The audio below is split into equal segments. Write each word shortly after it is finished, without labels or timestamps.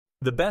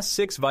The best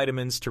 6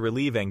 vitamins to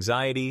relieve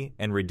anxiety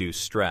and reduce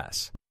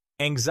stress.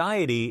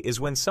 Anxiety is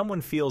when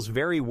someone feels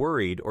very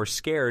worried or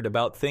scared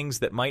about things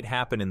that might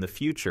happen in the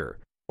future,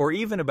 or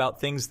even about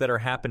things that are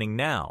happening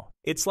now.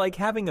 It's like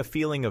having a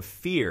feeling of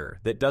fear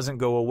that doesn't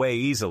go away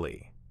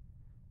easily.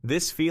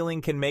 This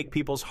feeling can make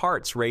people's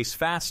hearts race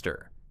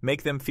faster,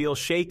 make them feel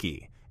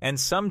shaky, and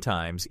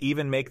sometimes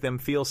even make them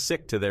feel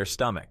sick to their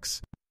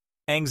stomachs.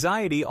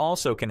 Anxiety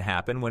also can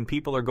happen when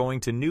people are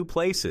going to new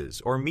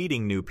places or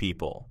meeting new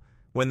people,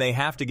 when they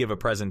have to give a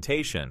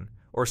presentation,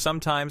 or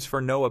sometimes for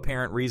no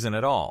apparent reason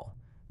at all.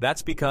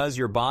 That's because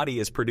your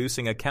body is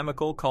producing a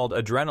chemical called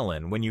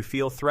adrenaline when you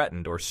feel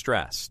threatened or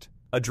stressed.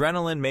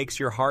 Adrenaline makes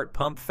your heart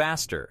pump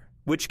faster,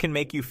 which can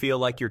make you feel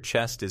like your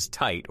chest is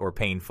tight or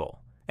painful.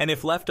 And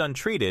if left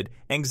untreated,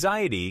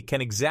 anxiety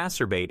can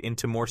exacerbate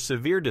into more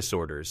severe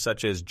disorders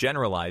such as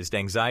generalized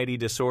anxiety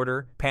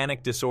disorder,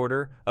 panic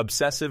disorder,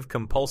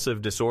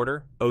 obsessive-compulsive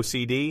disorder,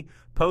 OCD,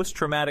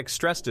 post-traumatic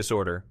stress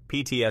disorder,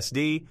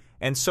 PTSD,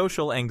 and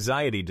social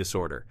anxiety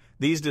disorder.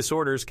 These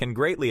disorders can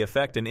greatly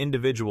affect an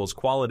individual's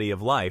quality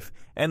of life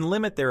and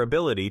limit their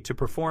ability to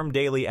perform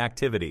daily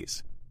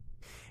activities.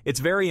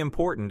 It's very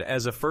important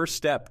as a first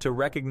step to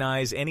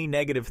recognize any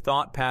negative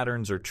thought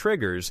patterns or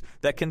triggers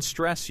that can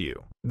stress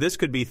you. This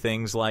could be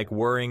things like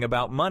worrying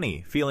about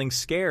money, feeling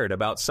scared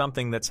about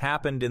something that's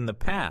happened in the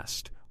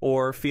past,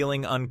 or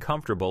feeling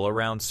uncomfortable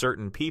around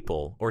certain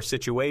people or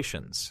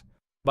situations.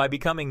 By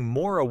becoming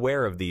more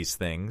aware of these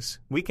things,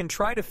 we can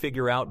try to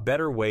figure out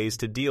better ways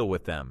to deal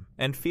with them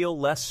and feel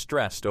less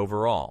stressed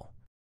overall.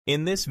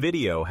 In this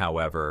video,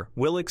 however,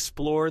 we'll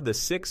explore the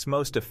 6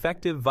 most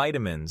effective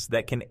vitamins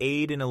that can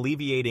aid in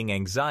alleviating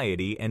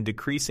anxiety and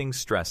decreasing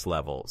stress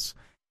levels.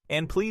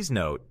 And please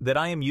note that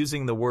I am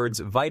using the words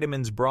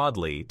vitamins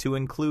broadly to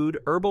include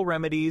herbal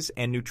remedies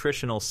and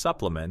nutritional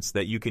supplements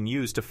that you can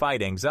use to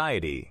fight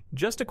anxiety.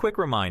 Just a quick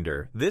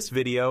reminder, this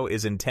video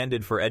is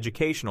intended for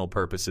educational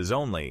purposes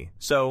only,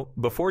 so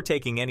before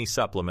taking any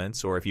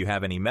supplements or if you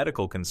have any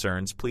medical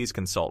concerns, please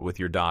consult with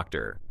your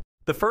doctor.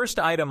 The first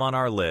item on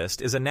our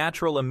list is a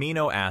natural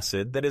amino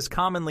acid that is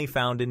commonly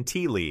found in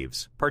tea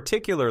leaves,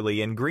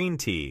 particularly in green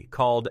tea,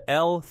 called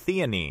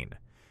L-Theanine.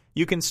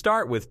 You can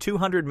start with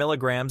 200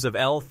 milligrams of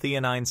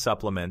L-Theanine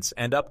supplements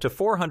and up to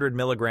 400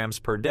 milligrams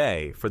per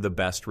day for the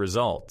best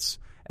results.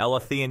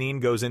 L-Theanine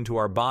goes into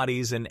our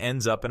bodies and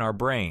ends up in our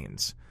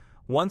brains.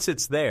 Once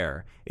it's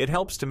there, it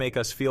helps to make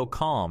us feel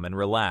calm and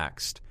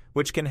relaxed,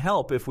 which can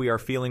help if we are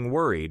feeling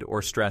worried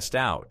or stressed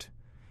out.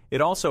 It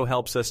also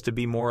helps us to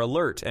be more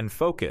alert and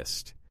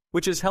focused,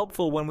 which is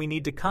helpful when we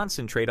need to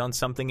concentrate on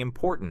something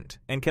important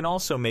and can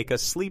also make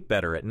us sleep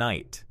better at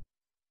night.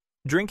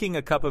 Drinking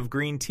a cup of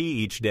green tea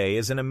each day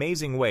is an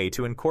amazing way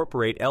to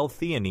incorporate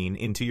L-Theanine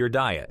into your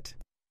diet.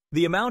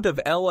 The amount of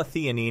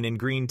L-Theanine in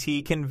green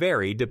tea can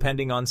vary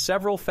depending on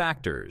several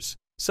factors,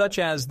 such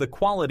as the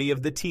quality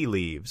of the tea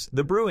leaves,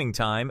 the brewing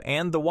time,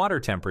 and the water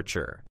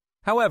temperature.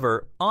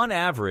 However, on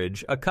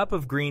average, a cup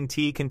of green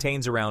tea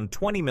contains around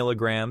 20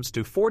 milligrams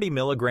to 40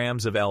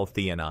 milligrams of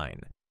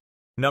L-Theanine.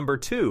 Number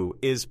 2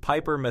 is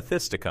Piper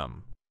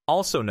methysticum,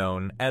 also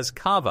known as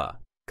kava,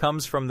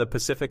 comes from the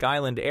Pacific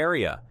Island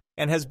area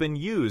and has been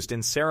used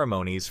in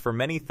ceremonies for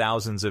many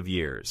thousands of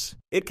years.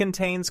 It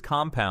contains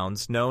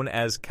compounds known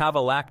as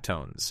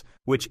kavalactones,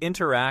 which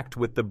interact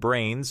with the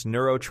brain's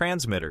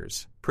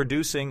neurotransmitters,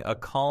 producing a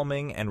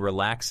calming and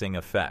relaxing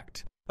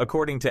effect.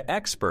 According to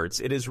experts,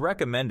 it is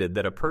recommended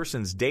that a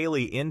person's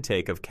daily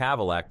intake of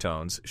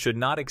kavalactones should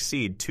not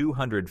exceed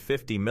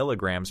 250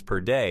 milligrams per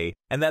day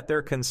and that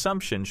their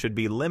consumption should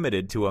be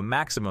limited to a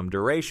maximum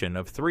duration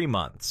of 3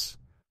 months.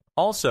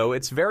 Also,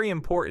 it's very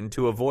important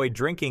to avoid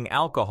drinking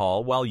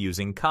alcohol while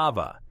using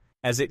kava,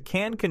 as it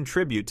can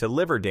contribute to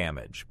liver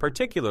damage,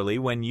 particularly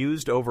when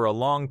used over a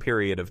long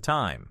period of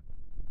time.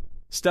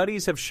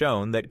 Studies have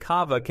shown that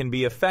kava can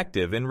be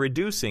effective in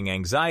reducing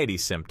anxiety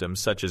symptoms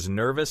such as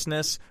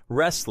nervousness,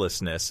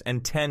 restlessness,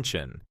 and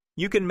tension.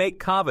 You can make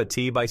kava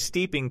tea by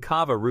steeping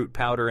kava root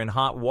powder in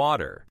hot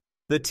water.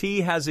 The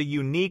tea has a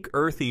unique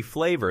earthy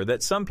flavor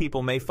that some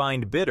people may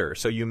find bitter,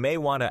 so you may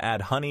want to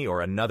add honey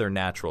or another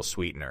natural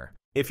sweetener.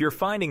 If you're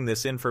finding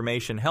this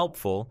information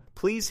helpful,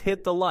 please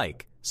hit the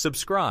like,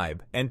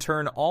 subscribe, and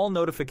turn all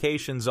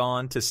notifications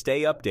on to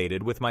stay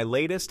updated with my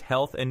latest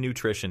health and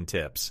nutrition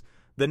tips.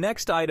 The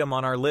next item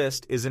on our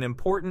list is an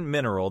important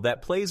mineral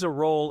that plays a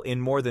role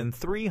in more than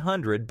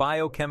 300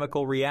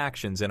 biochemical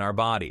reactions in our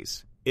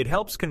bodies. It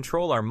helps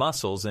control our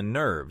muscles and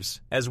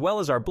nerves, as well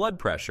as our blood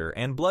pressure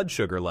and blood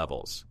sugar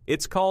levels.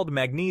 It's called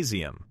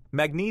magnesium.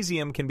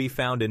 Magnesium can be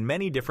found in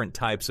many different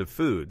types of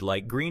food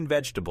like green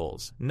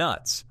vegetables,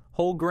 nuts,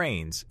 whole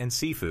grains, and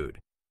seafood.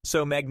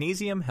 So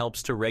magnesium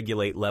helps to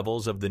regulate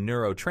levels of the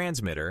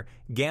neurotransmitter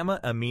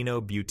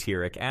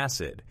gamma-aminobutyric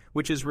acid,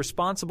 which is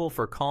responsible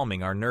for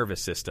calming our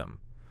nervous system.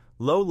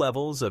 Low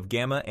levels of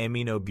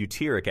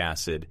gamma-aminobutyric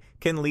acid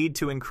can lead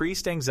to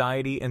increased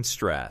anxiety and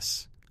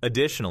stress.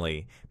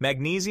 Additionally,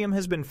 magnesium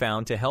has been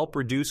found to help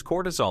reduce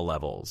cortisol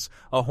levels,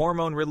 a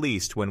hormone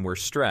released when we're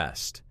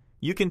stressed.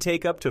 You can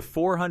take up to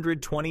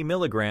 420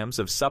 milligrams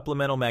of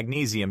supplemental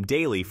magnesium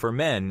daily for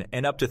men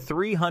and up to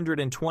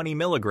 320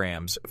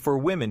 milligrams for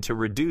women to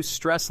reduce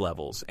stress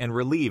levels and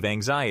relieve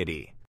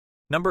anxiety.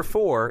 Number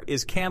 4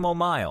 is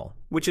chamomile,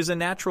 which is a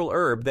natural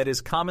herb that is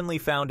commonly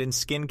found in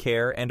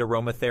skincare and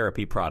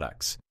aromatherapy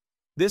products.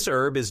 This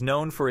herb is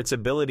known for its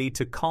ability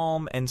to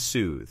calm and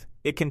soothe.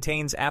 It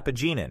contains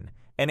apigenin,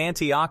 an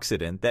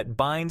antioxidant that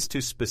binds to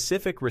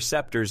specific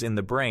receptors in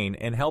the brain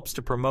and helps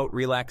to promote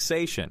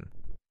relaxation.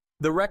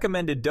 The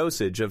recommended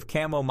dosage of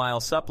chamomile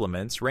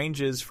supplements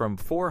ranges from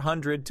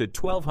 400 to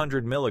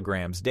 1200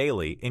 milligrams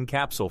daily in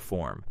capsule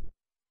form.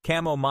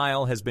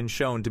 Chamomile has been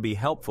shown to be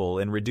helpful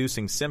in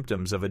reducing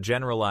symptoms of a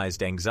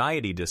generalized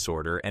anxiety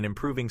disorder and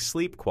improving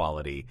sleep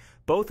quality,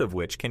 both of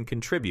which can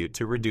contribute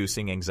to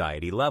reducing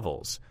anxiety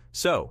levels.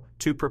 So,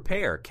 to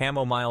prepare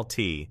chamomile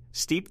tea,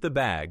 steep the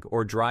bag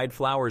or dried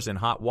flowers in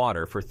hot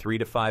water for 3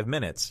 to 5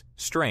 minutes,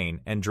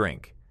 strain, and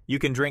drink. You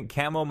can drink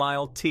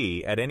chamomile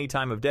tea at any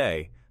time of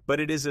day, but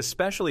it is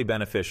especially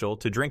beneficial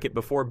to drink it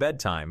before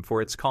bedtime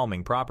for its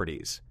calming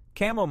properties.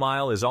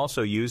 Chamomile is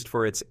also used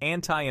for its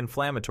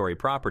anti-inflammatory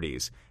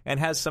properties and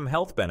has some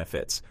health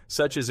benefits,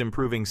 such as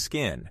improving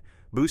skin,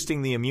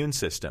 boosting the immune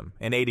system,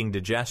 and aiding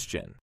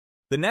digestion.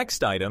 The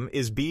next item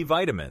is B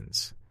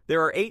vitamins.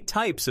 There are 8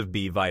 types of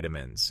B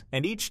vitamins,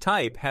 and each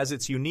type has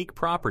its unique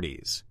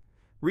properties.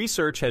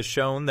 Research has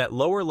shown that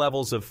lower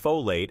levels of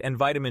folate and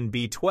vitamin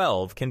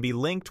B12 can be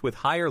linked with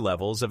higher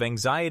levels of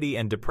anxiety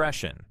and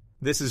depression.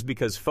 This is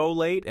because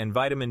folate and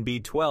vitamin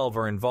B12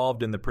 are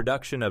involved in the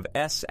production of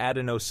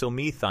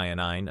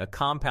S-adenosylmethionine, a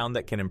compound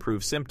that can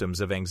improve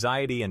symptoms of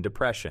anxiety and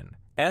depression.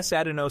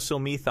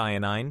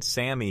 S-adenosylmethionine,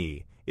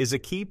 SAMe, is a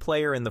key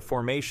player in the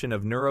formation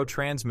of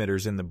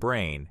neurotransmitters in the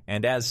brain,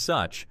 and as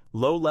such,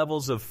 low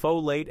levels of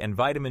folate and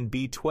vitamin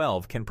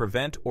B12 can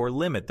prevent or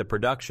limit the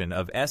production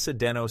of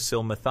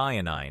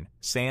S-adenosylmethionine,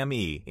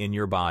 SAMe, in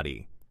your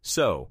body.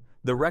 So,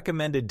 the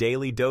recommended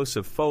daily dose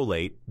of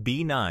folate,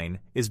 B9,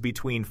 is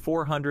between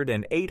 400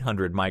 and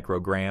 800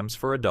 micrograms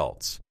for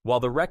adults, while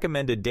the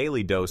recommended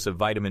daily dose of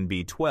vitamin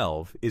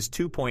B12 is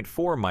 2.4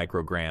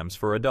 micrograms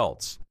for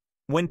adults.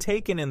 When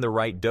taken in the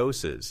right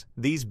doses,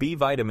 these B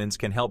vitamins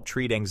can help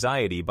treat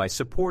anxiety by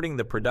supporting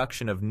the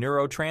production of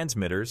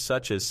neurotransmitters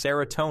such as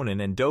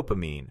serotonin and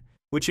dopamine,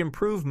 which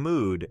improve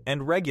mood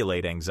and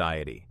regulate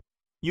anxiety.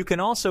 You can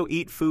also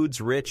eat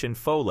foods rich in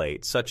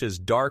folate such as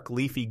dark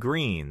leafy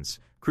greens,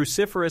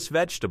 cruciferous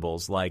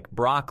vegetables like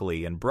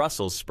broccoli and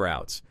Brussels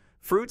sprouts,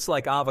 fruits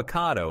like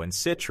avocado and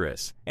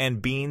citrus,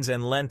 and beans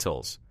and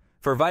lentils.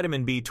 For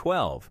vitamin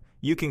B12,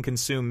 you can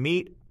consume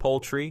meat,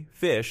 poultry,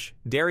 fish,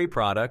 dairy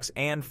products,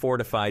 and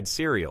fortified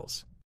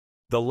cereals.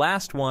 The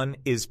last one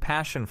is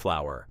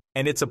passionflower,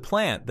 and it's a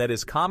plant that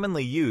is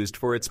commonly used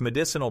for its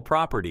medicinal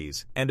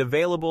properties and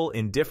available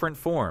in different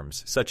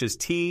forms such as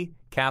tea,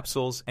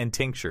 capsules, and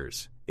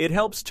tinctures. It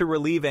helps to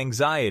relieve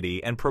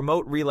anxiety and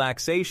promote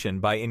relaxation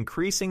by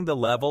increasing the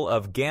level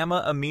of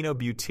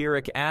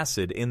gamma-aminobutyric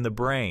acid in the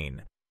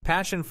brain.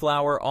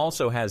 Passionflower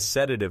also has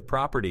sedative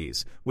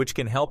properties, which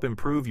can help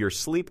improve your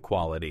sleep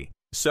quality.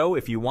 So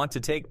if you want to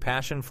take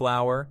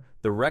passionflower,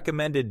 the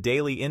recommended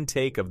daily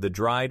intake of the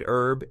dried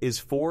herb is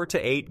 4 to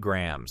 8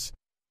 grams.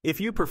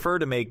 If you prefer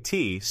to make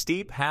tea,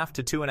 steep 1/2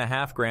 to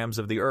 2.5 grams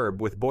of the herb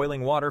with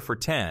boiling water for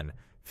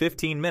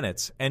 10-15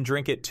 minutes and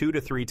drink it 2 to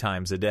 3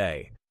 times a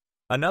day.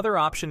 Another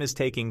option is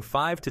taking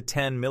 5 to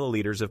 10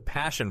 milliliters of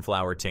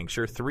passionflower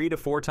tincture 3 to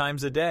 4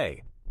 times a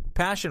day.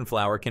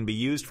 Passionflower can be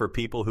used for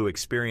people who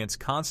experience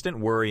constant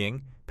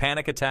worrying,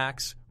 panic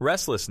attacks,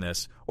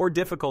 restlessness, or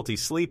difficulty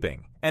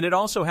sleeping, and it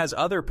also has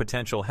other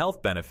potential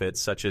health benefits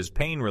such as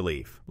pain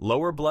relief,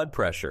 lower blood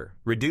pressure,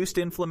 reduced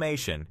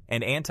inflammation,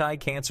 and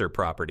anti-cancer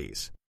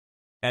properties.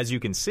 As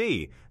you can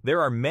see, there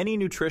are many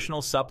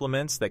nutritional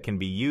supplements that can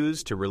be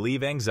used to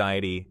relieve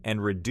anxiety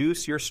and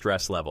reduce your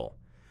stress level.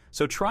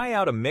 So try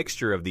out a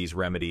mixture of these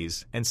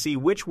remedies and see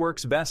which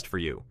works best for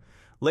you.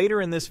 Later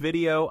in this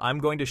video, I'm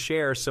going to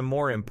share some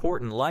more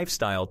important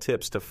lifestyle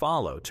tips to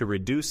follow to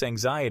reduce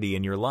anxiety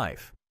in your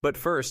life. But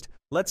first,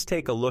 let's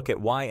take a look at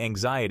why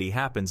anxiety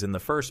happens in the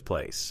first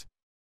place.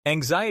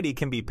 Anxiety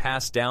can be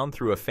passed down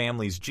through a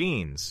family's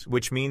genes,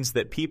 which means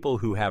that people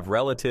who have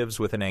relatives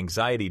with an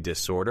anxiety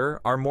disorder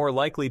are more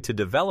likely to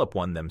develop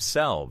one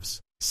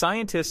themselves.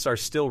 Scientists are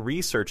still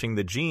researching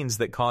the genes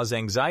that cause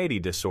anxiety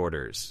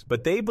disorders,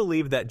 but they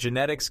believe that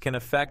genetics can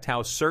affect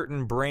how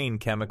certain brain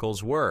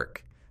chemicals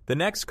work. The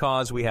next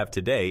cause we have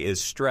today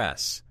is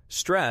stress.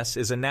 Stress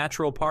is a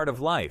natural part of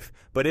life,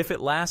 but if it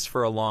lasts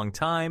for a long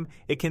time,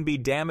 it can be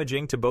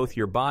damaging to both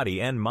your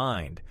body and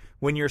mind.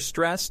 When you're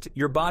stressed,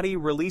 your body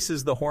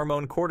releases the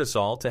hormone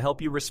cortisol to help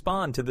you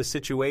respond to the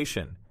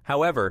situation.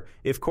 However,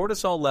 if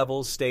cortisol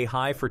levels stay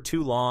high for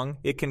too long,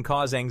 it can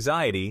cause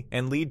anxiety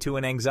and lead to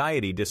an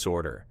anxiety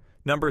disorder.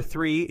 Number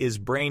 3 is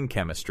brain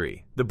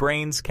chemistry. The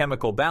brain's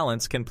chemical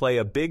balance can play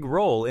a big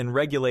role in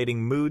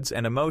regulating moods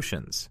and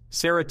emotions.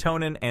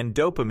 Serotonin and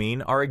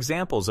dopamine are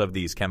examples of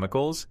these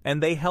chemicals,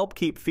 and they help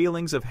keep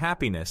feelings of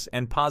happiness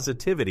and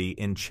positivity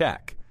in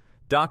check.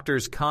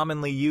 Doctors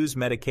commonly use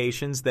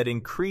medications that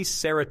increase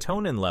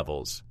serotonin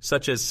levels,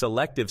 such as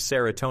selective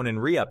serotonin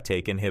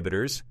reuptake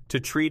inhibitors, to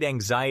treat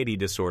anxiety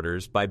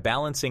disorders by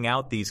balancing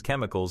out these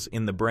chemicals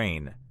in the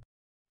brain.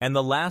 And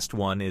the last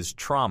one is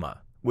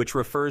trauma, which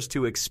refers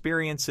to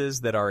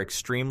experiences that are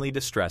extremely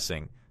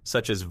distressing,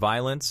 such as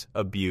violence,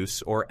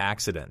 abuse, or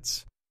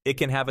accidents. It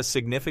can have a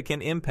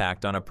significant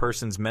impact on a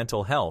person's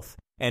mental health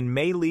and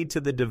may lead to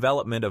the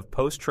development of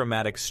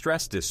post-traumatic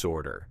stress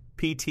disorder,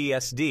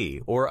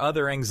 PTSD, or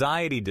other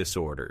anxiety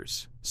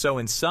disorders. So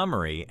in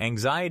summary,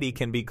 anxiety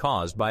can be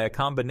caused by a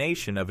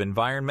combination of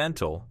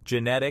environmental,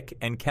 genetic,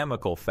 and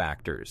chemical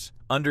factors.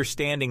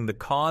 Understanding the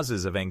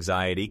causes of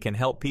anxiety can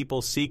help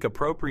people seek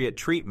appropriate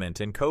treatment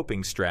and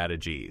coping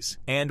strategies.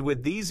 And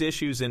with these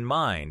issues in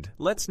mind,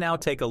 let's now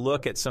take a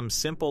look at some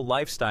simple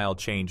lifestyle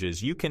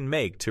changes you can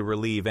make to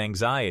relieve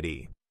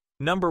anxiety.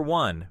 Number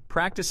 1,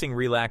 practicing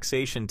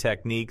relaxation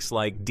techniques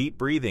like deep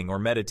breathing or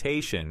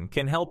meditation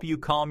can help you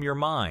calm your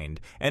mind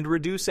and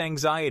reduce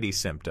anxiety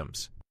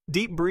symptoms.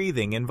 Deep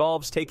breathing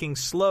involves taking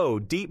slow,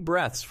 deep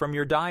breaths from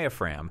your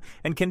diaphragm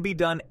and can be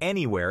done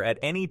anywhere at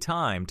any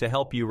time to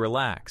help you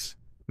relax.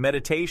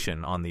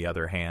 Meditation, on the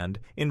other hand,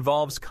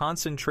 involves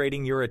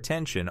concentrating your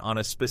attention on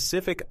a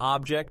specific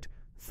object,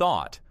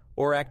 thought,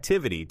 or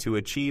activity to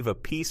achieve a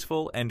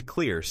peaceful and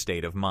clear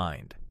state of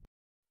mind.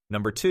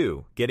 Number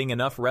 2, getting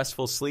enough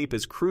restful sleep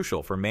is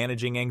crucial for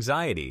managing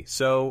anxiety,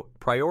 so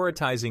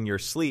prioritizing your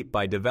sleep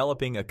by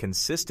developing a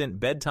consistent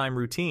bedtime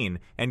routine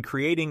and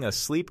creating a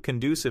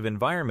sleep-conducive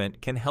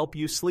environment can help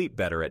you sleep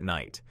better at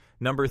night.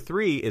 Number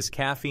 3 is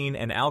caffeine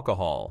and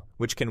alcohol,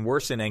 which can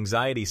worsen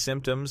anxiety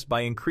symptoms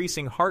by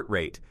increasing heart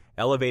rate,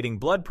 elevating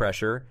blood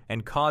pressure,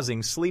 and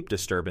causing sleep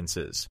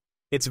disturbances.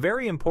 It's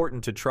very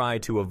important to try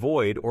to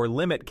avoid or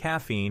limit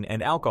caffeine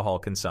and alcohol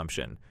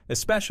consumption,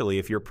 especially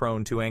if you're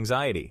prone to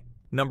anxiety.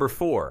 Number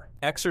 4,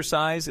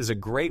 exercise is a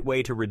great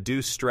way to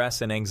reduce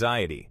stress and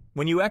anxiety.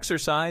 When you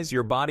exercise,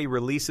 your body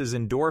releases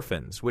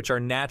endorphins, which are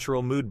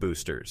natural mood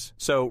boosters.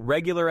 So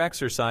regular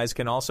exercise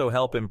can also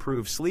help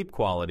improve sleep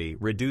quality,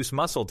 reduce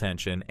muscle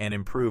tension, and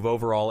improve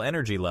overall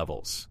energy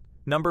levels.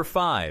 Number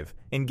 5,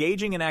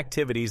 engaging in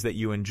activities that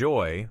you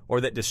enjoy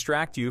or that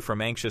distract you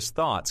from anxious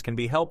thoughts can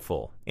be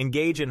helpful.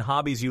 Engage in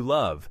hobbies you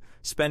love.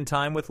 Spend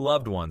time with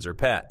loved ones or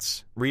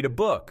pets. Read a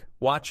book.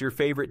 Watch your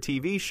favorite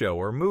TV show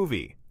or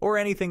movie, or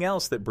anything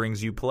else that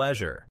brings you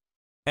pleasure.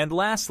 And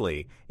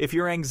lastly, if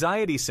your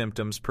anxiety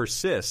symptoms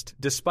persist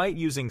despite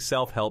using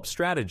self-help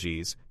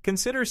strategies,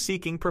 consider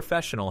seeking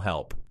professional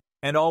help.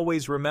 And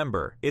always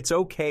remember, it's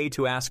okay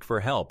to ask for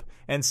help,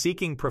 and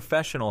seeking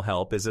professional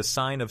help is a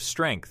sign of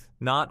strength,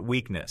 not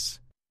weakness.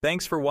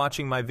 Thanks for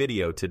watching my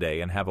video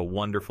today and have a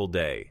wonderful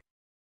day.